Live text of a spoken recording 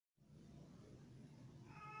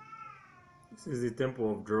This is the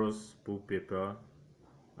Temple of Draws book paper,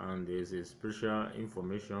 and there is a special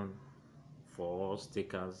information for all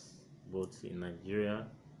stakers both in Nigeria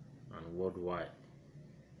and worldwide.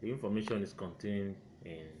 The information is contained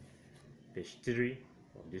in page 3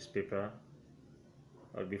 of this paper.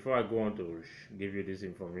 Before I go on to give you this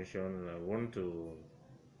information, I want to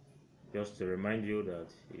just to remind you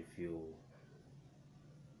that if you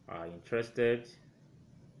are interested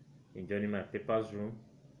in joining my papers room,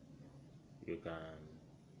 you can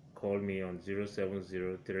call me on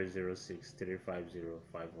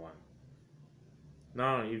 070-306-35051.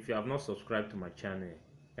 Now, if you have not subscribed to my channel,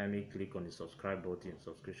 kindly click on the subscribe button.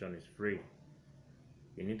 Subscription is free.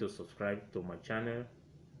 You need to subscribe to my channel.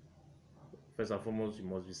 First and foremost, you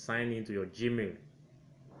must be signed into your Gmail.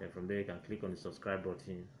 Then from there, you can click on the subscribe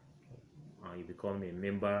button and you become a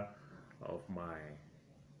member of my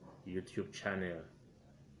YouTube channel.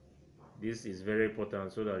 This is very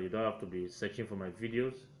important so that you don't have to be searching for my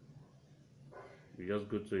videos. You just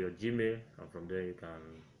go to your Gmail and from there you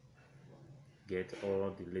can get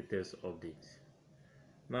all the latest updates.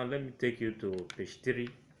 Now let me take you to page 3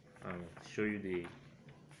 and show you the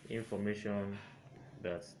information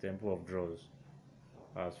that Temple of Draws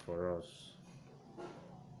has for us.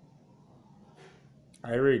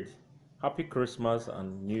 I read, Happy Christmas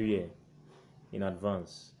and New Year in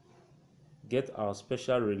advance. Get our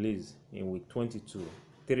special release in week 22,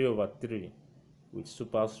 3/3 with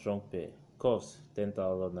super strong pay. Cost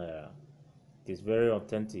 10,000 naira. It is very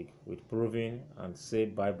authentic with proving and say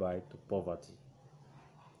bye-bye to poverty.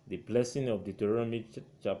 The blessing of Deuteronomy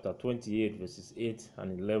chapter 28 verses 8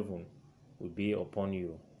 and 11 will be upon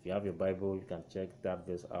you. If you have your Bible, you can check that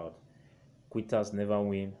verse out. Quitters never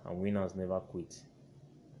win and winners never quit.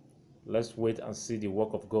 Let's wait and see the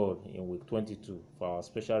work of God in week 22 for our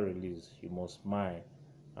special release. You must smile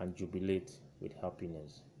and jubilate with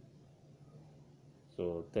happiness.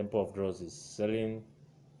 So Temple of Draws is selling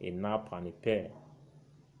a nap and a pair,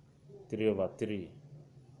 3/3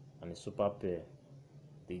 and a super pair.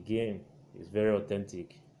 The game is very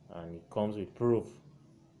authentic and it comes with proof.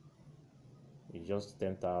 It's just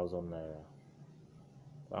 10,000 naira.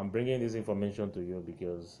 I'm bringing this information to you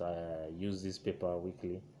because I use this paper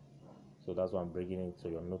weekly, so that's why I'm bringing it to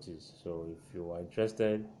your notice. So if you are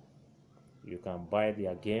interested, you can buy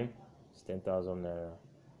their game. It's 10,000 naira.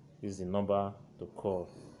 This is the number to call: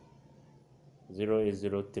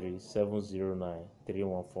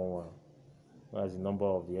 0803-709-3141. That's the number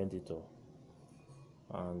of the editor,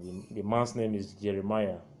 and the man's name is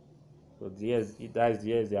Jeremiah. So here's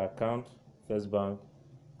the account: First Bank,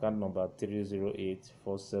 account number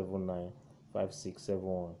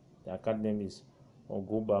 308-479-5671. The account name is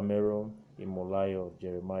Ogubamero Imolayo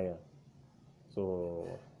Jeremiah. So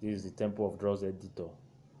this is the Temple of Draws editor.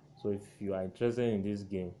 So if you are interested in this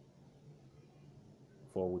game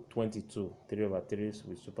for week 22, 3/3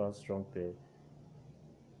 with super strong pay,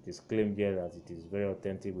 it is claimed here that it is very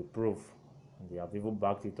authentic with proof. And they have even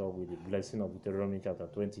backed it up with the blessing of Deuteronomy chapter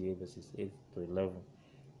 28 verses 8 to 11.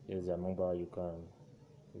 Here's their number. You can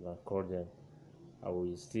call them. I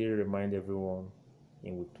will still remind everyone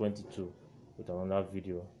in week 22 with another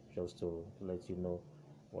video just to let you know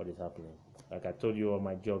what is happening. Like I told you, all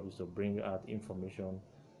my job is to bring out information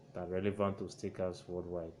that are relevant to stakers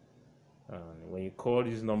worldwide. And when you call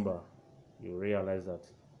this number, you realize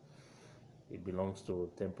that it belongs to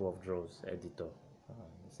Temple of Draws editor.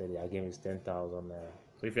 They said their game is 10,000 naira.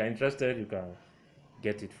 So if you're interested, you can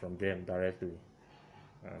get it from them directly.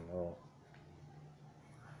 And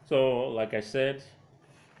so like I said,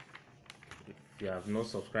 if you have not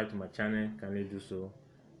subscribed to my channel, kindly do so.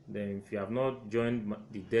 Then if you have not joined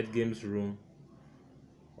the Dead Games room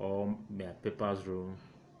or my papers room,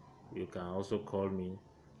 you can also call me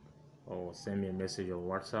or send me a message on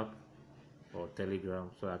WhatsApp or Telegram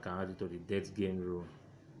so I can add it to the Dead Game room.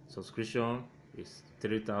 Subscription is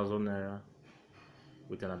 3,000 naira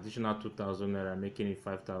with an additional 2,000 naira, making it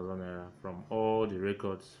 5,000 naira from all the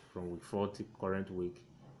records from week 40 current week.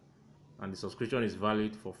 And the subscription is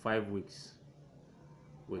valid for 5 weeks: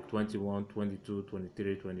 week 21, 22,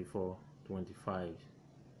 23, 24, 25.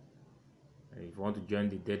 And if you want to join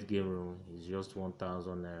the Dead Game room, it's just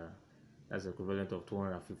 1,000 naira. That's equivalent of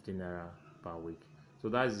 250 naira per week. So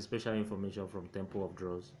that is the special information from Temple of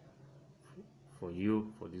Draws for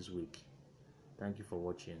you for this week. Thank you for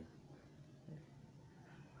watching.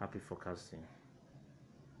 Happy forecasting.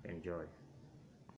 Enjoy.